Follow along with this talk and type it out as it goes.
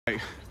There's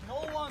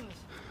no one's.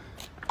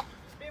 It's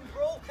been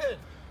broken.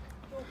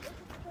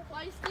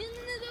 Why are you stealing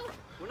it though?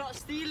 We're not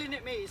stealing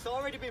it, mate. It's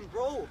already been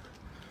broke.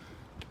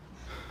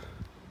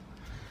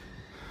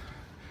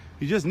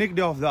 You just nicked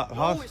it off that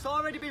house. No, it's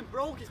already been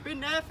broke. It's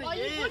been there for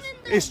years.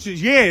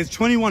 It's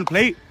 21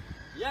 plate.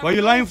 Yeah, what are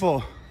you lying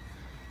for?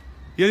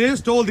 You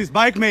just stole this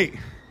bike, mate.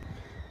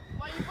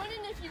 Why are you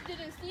running if you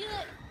didn't steal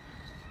it?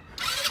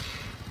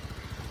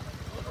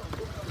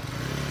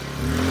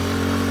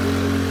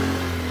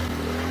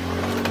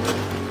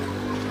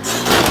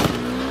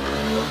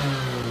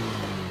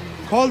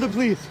 Call the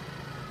police.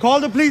 Call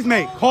the police,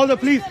 mate. Call the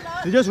police.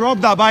 They just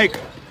robbed that bike.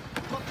 Call the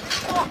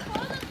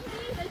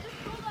police. I just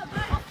stole that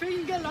bike. My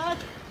finger, lad.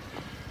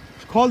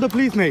 Call the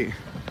police, mate.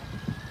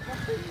 My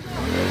finger.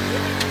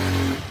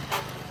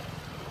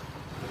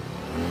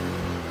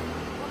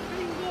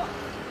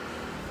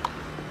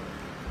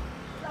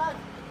 Lad.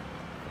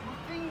 My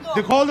finger.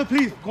 They call the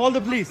police. Call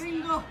the police. My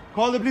finger.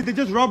 Call the police. They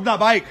just robbed that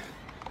bike.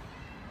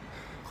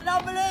 An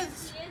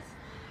ambulance. Yes.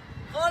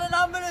 Call an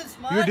ambulance,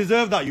 man. You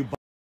deserve that, you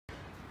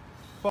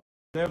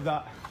deserve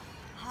that.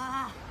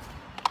 Ah.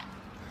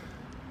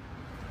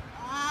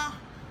 Ah.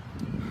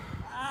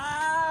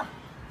 Ah.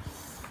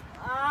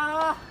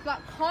 Ah.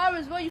 That car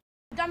as well. You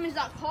damaged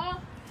that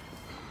car.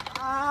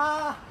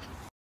 Ah.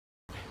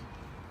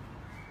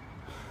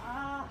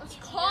 That's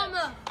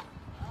karma.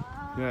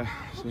 Yeah.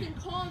 Fucking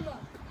karma.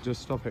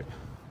 Just stop it.